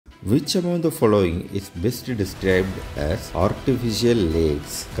Which among the following is best described as artificial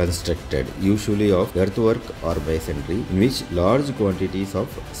lakes constructed, usually of earthwork or masonry, in which large quantities of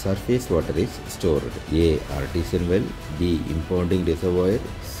surface water is stored? A. Artesian well. B. Impounding reservoir.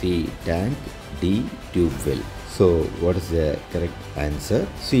 C. Tank. D. Tube well. So, what is the correct answer?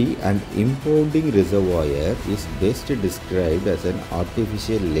 See, an impounding reservoir is best described as an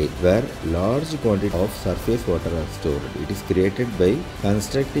artificial lake where large quantity of surface water are stored. It is created by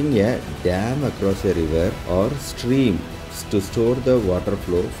constructing a dam across a river or stream to store the water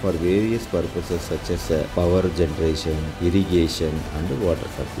flow for various purposes such as power generation, irrigation and water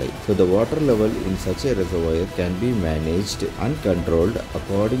supply. So the water level in such a reservoir can be managed and controlled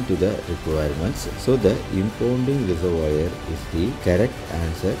according to the requirements. So the impounding reservoir is the correct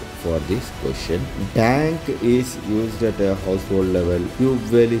answer for this question. Tank is used at a household level, tube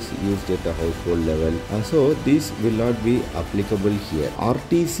well is used at a household level, and so this will not be applicable here.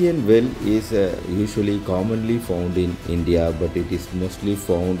 Artesian well is usually commonly found in India, but it is mostly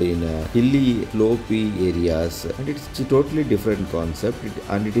found in hilly, slopy areas, and it's a totally different concept,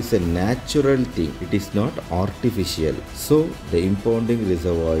 and it is a natural thing. It is not artificial. So the impounding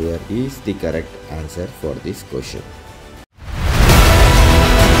reservoir is the correct answer for this question.